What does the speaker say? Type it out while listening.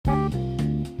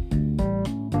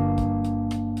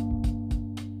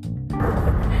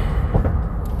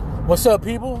What's up,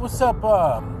 people? What's up,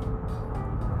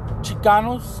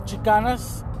 Chicanos,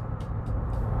 Chicanas?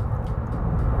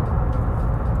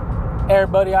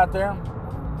 Everybody out there,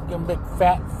 giving big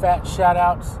fat shout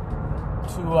outs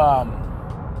to, I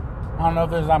don't know if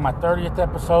this is like my 30th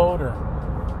episode or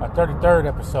my 33rd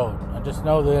episode. I just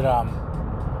know that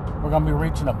we're going to be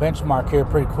reaching a benchmark here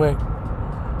pretty quick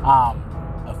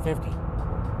of 50.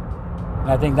 And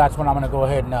I think that's when I'm going to go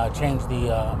ahead and change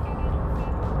the,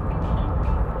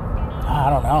 I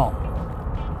don't know.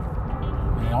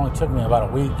 It only took me about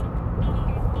a week.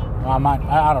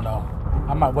 I don't know.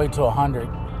 I might wait till 100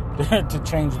 to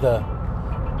change the,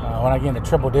 when I get into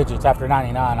triple digits after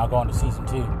 99, I'll go into season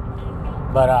 2.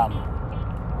 But,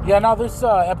 yeah, no, this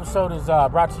episode is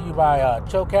brought to you by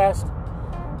Chocast,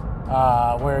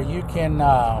 where you can,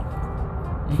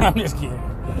 I'm just kidding.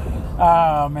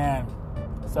 Oh, man.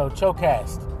 So,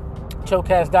 Chocast.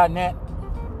 Chocast.net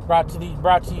brought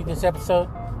to you this episode.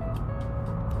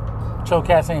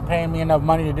 Chocast ain't paying me enough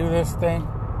money to do this thing.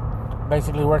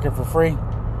 Basically working for free.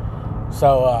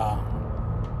 So,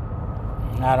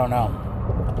 I don't know.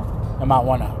 I might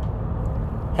want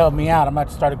to help me out. I might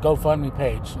start a GoFundMe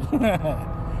page.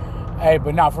 Hey,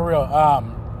 but not for real.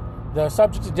 The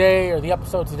subject today, or the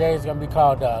episode today, is going to be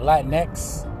called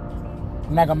Latinx.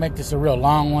 I'm not going to make this a real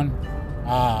long one,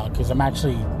 because I'm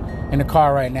actually in the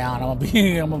car right now, and I'm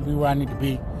gonna be where I need to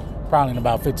be probably in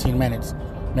about 15 minutes,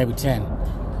 maybe 10.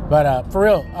 But for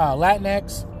real,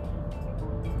 Latinx.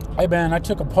 Hey, man, I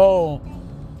took a poll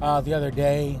the other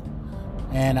day,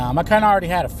 and I kind of already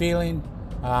had a feeling.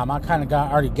 I kind of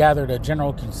already gathered a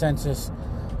general consensus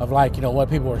of, like, you know, what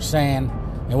people were saying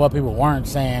and what people weren't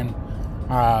saying,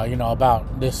 you know,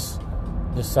 about this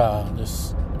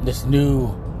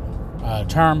new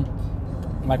term.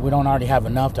 Like, we don't already have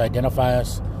enough to identify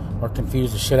us or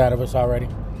confuse the shit out of us already.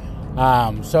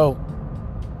 So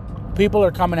people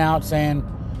are coming out saying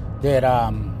that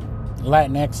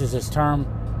Latinx is this term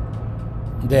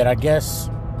that, I guess,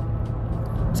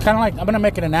 it's kind of like, I'm going to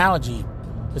make an analogy.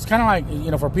 It's kind of like, you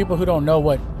know, for people who don't know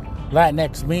what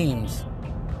Latinx means,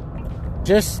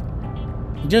 just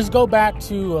go back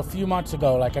to a few months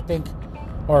ago, like, I think,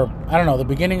 or I don't know, the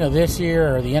beginning of this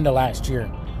year or the end of last year,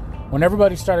 when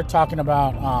everybody started talking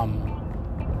about,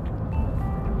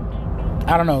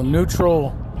 I don't know,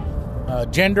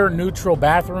 gender neutral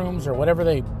bathrooms or whatever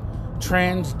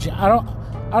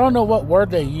I don't know what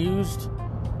word they used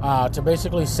to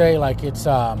basically say, like, it's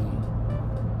I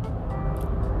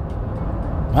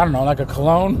don't know, like a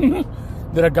cologne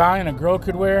that a guy and a girl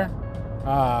could wear,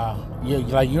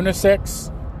 like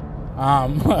unisex. I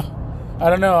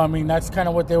don't know. I mean, that's kind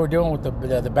of what they were doing with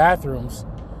the bathrooms.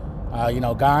 You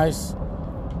know, guys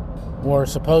were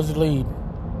supposedly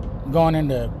going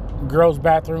into girls'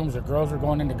 bathrooms, or girls were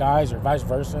going into guys, or vice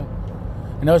versa.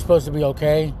 And it was supposed to be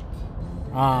okay.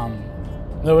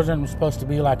 There wasn't supposed to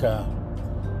be like a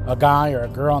guy or a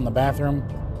girl in the bathroom.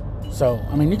 So,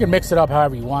 I mean, you can mix it up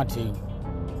however you want to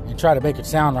and try to make it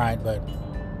sound right, but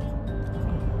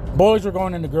boys were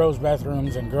going into girls'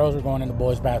 bathrooms and girls were going into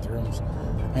boys' bathrooms,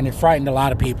 and it frightened a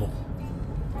lot of people.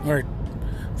 Or it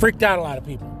freaked out a lot of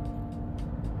people.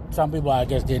 Some people, I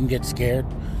guess, didn't get scared.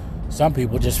 Some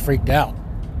people just freaked out.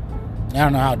 I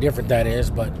don't know how different that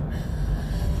is, but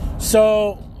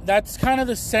so that's kind of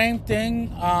the same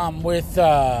thing with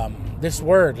this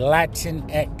word,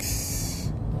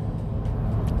 Latinx.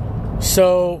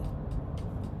 So,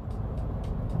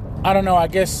 I don't know, I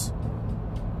guess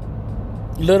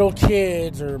little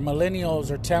kids or millennials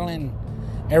are telling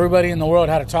everybody in the world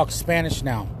how to talk Spanish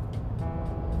now,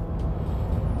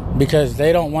 because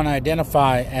they don't want to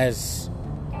identify as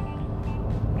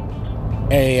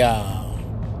a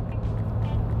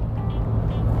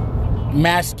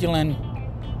masculine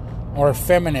or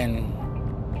feminine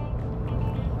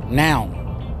noun.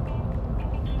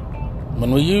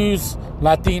 When we use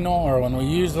Latino or when we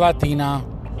use Latina,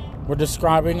 we're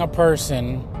describing a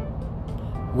person,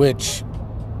 which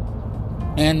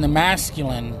in the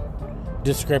masculine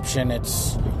description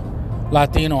it's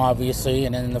Latino, obviously,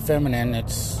 and in the feminine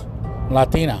it's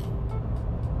Latina.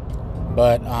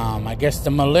 But I guess the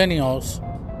millennials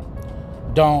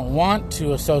don't want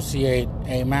to associate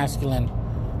a masculine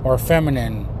or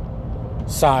feminine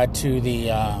side to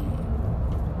the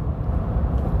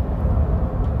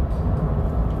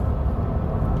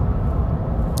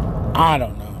I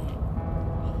don't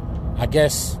know. I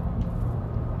guess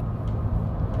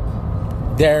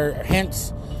their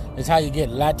hints is how you get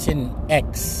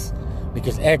Latinx,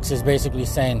 because X is basically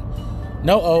saying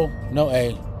no O, no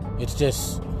A. It's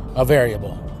just a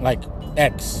variable. Like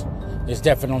X is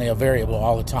definitely a variable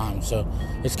all the time. So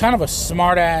it's kind of a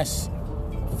smart ass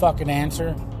fucking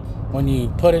answer. when you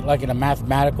put it like in a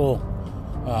mathematical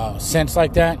sense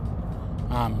like that,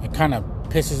 it kind of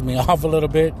pisses me off a little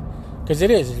bit, because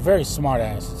it's very smart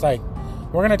ass. It's like,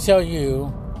 we're going to tell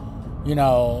you,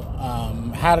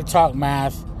 how to talk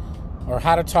math or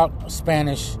how to talk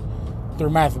Spanish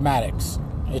through mathematics.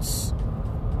 It's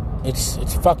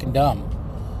fucking dumb.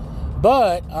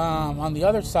 But on the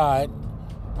other side,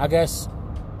 I guess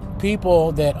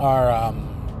people that are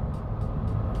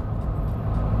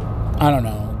I don't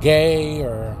know, gay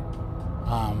or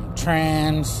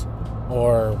trans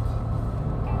or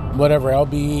whatever,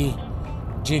 LBGQT,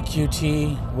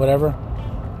 whatever.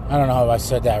 I don't know if I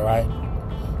said that right.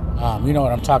 You know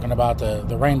what I'm talking about,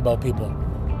 the rainbow people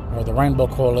or the Rainbow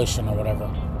Coalition or whatever.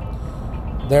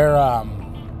 They're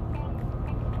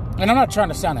and I'm not trying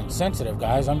to sound insensitive,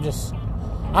 guys. I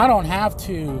don't have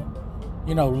to,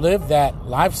 live that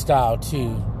lifestyle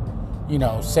to,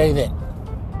 say that,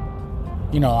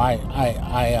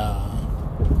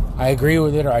 I agree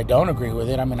with it or I don't agree with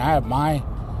it. I mean, I have my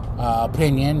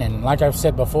opinion, and like I've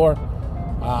said before,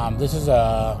 this is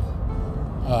a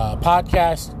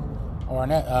podcast, or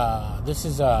this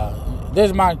is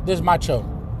my show.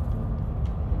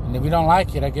 And if you don't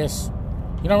like it, I guess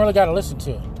you don't really got to listen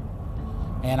to it.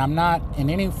 And I'm not in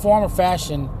any form or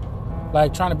fashion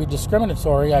like trying to be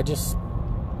discriminatory. I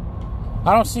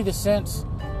don't see the sense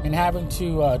in having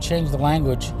to change the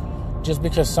language just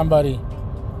because somebody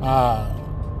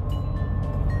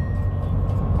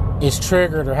is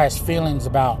triggered or has feelings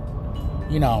about,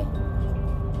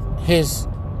 his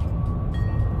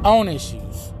own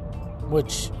issues,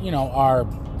 which, are,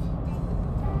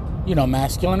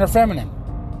 masculine or feminine.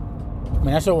 I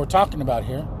mean, that's what we're talking about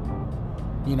here.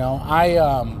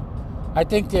 I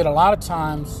think that a lot of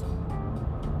times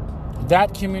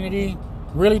that community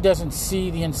really doesn't see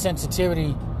the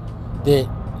insensitivity that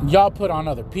y'all put on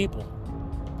other people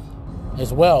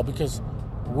as well, because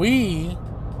when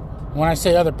I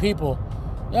say other people,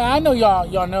 yeah, I know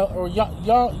y'all know, or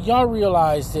y'all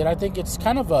realize that I think it's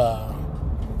kind of a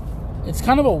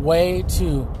way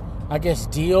to, I guess,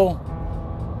 deal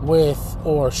with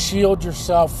or shield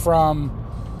yourself from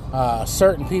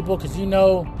certain people, because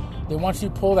that once you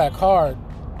pull that card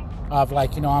of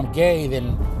like, I'm gay,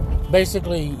 then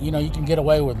basically, you can get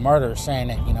away with murder, saying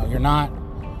that, you're not,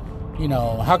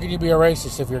 how can you be a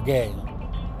racist if you're gay?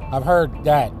 I've heard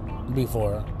that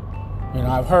before.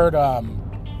 I've heard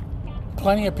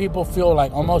plenty of people feel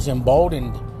like almost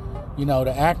emboldened,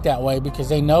 to act that way because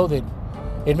they know that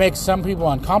it makes some people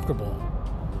uncomfortable.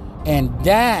 And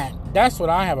that's what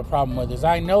I have a problem with, is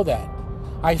I know that.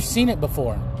 I've seen it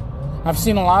before. I've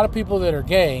seen a lot of people that are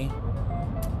gay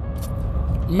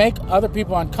make other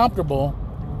people uncomfortable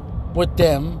with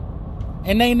them,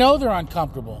 and they know they're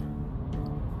uncomfortable.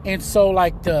 And so,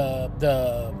 like,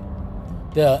 the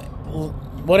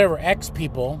whatever ex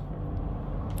people,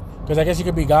 because I guess you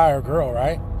could be guy or girl,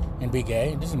 right, and be gay,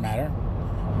 it doesn't matter.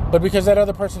 But because that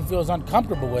other person feels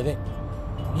uncomfortable with it,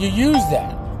 you use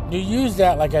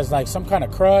that like as like some kind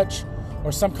of crutch,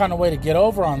 or some kind of way to get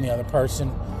over on the other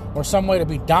person, or some way to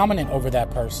be dominant over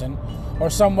that person, or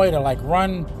some way to like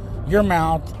run your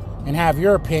mouth and have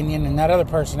your opinion, and that other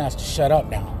person has to shut up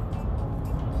now.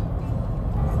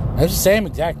 It's the same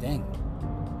exact thing.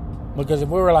 Because if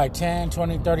we were like 10,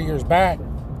 20, 30 years back,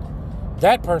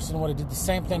 that person would have did the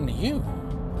same thing to you.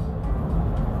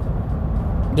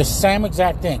 The same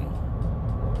exact thing.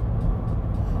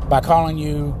 By calling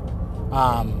you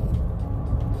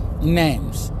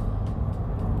names.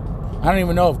 I don't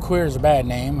even know if queer is a bad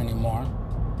name anymore.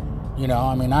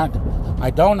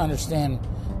 I don't understand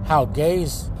how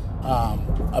gay's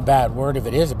a bad word, if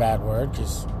it is a bad word,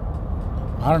 because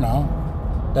I don't know.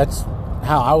 That's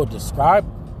how I would describe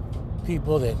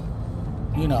people that,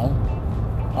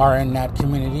 are in that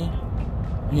community.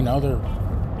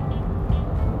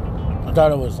 I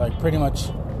thought it was like pretty much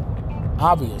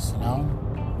obvious,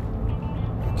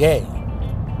 gay,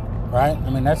 right? I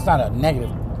mean, that's not a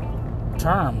negative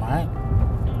term, right?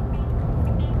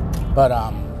 But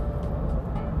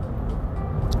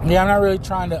yeah, I'm not really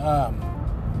trying to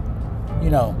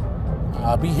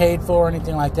be hateful or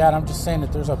anything like that. I'm just saying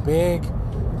that there's a big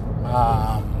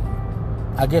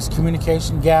I guess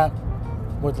communication gap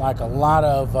with like a lot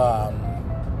of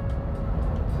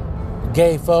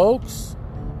gay folks,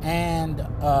 and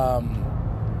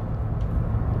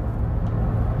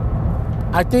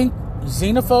I think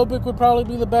xenophobic would probably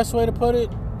be the best way to put it.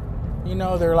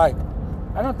 They're like,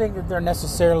 I don't think that they're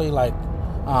necessarily like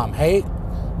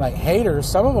haters.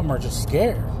 Some of them are just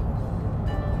scared.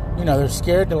 They're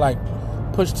scared to like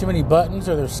push too many buttons,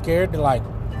 or they're scared to like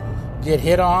get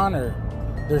hit on, or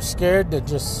they're scared to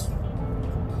just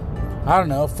I don't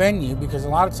know, offend you, because a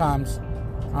lot of times,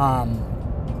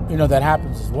 that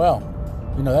happens as well.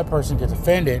 That person gets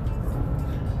offended,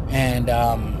 and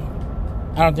I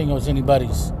don't think it was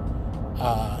anybody's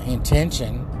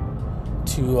intention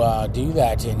to do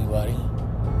that to anybody.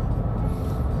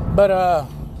 But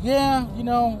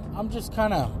I'm just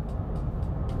kind of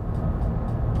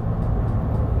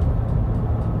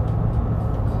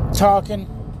talking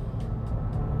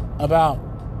about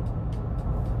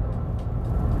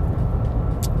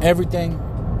everything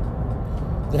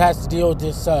that has to deal with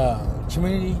this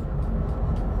community,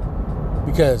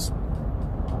 because,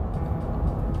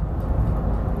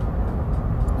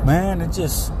 man,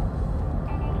 it's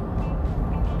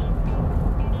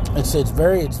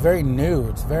very new.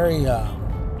 It's very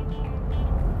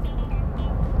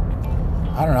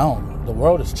I don't know. The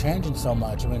world is changing so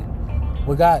much. I mean,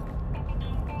 we got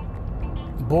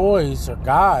boys or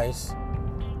guys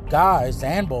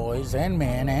and boys and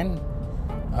men and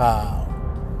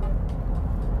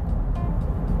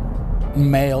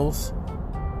males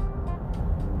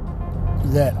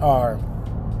that are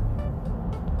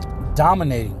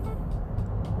dominating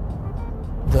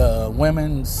the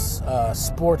women's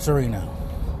sports arena.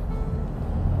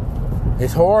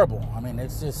 It's horrible. I mean,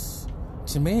 it's just,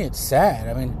 to me, it's sad.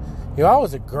 I mean, if I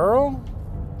was a girl,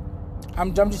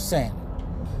 I'm just saying,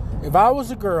 if I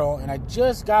was a girl and I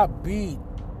just got beat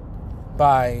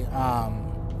by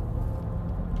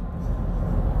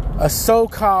a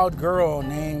so-called girl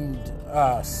named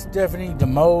Stephanie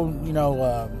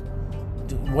Demosha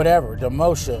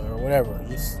or whatever.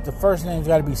 The first name's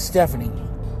got to be Stephanie,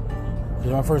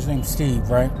 because my first name's Steve,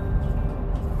 right?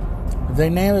 If they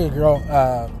named the girl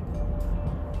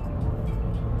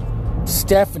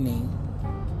Stephanie,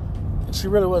 and she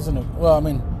really wasn't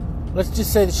let's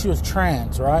just say that she was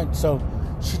trans, right? So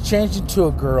she changed into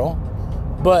a girl,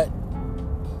 but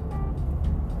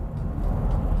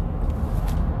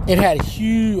it had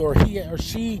she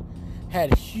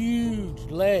had huge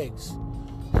legs,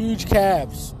 huge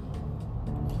calves,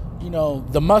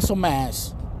 the muscle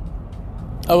mass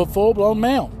of a full-blown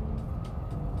male.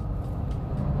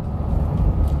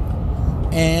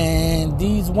 And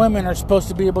these women are supposed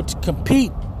to be able to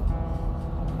compete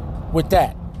with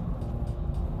that.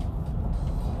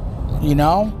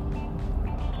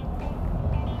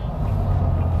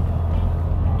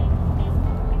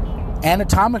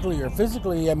 Anatomically or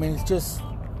physically, I mean,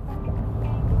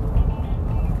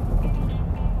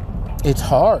 it's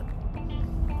hard.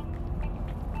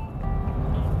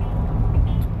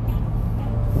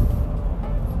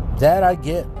 That I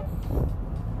get.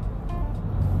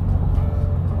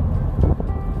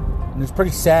 And it's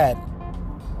pretty sad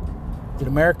that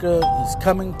America is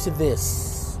coming to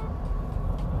this.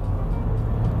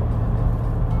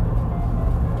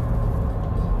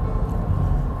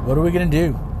 What are we going to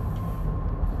do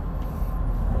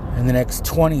in the next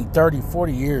 20, 30,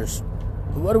 40 years?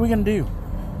 What are we going to do?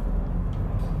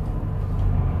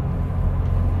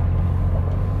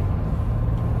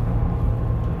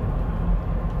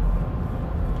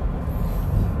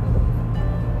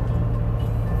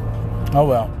 Oh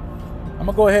well. I'm going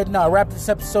to go ahead and wrap this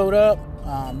episode up.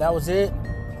 That was it.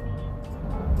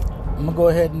 I'm going to go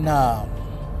ahead and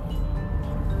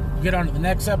get on to the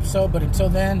next episode. But until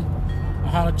then, I'll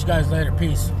holler at you guys later.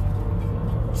 Peace.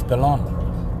 Spell on.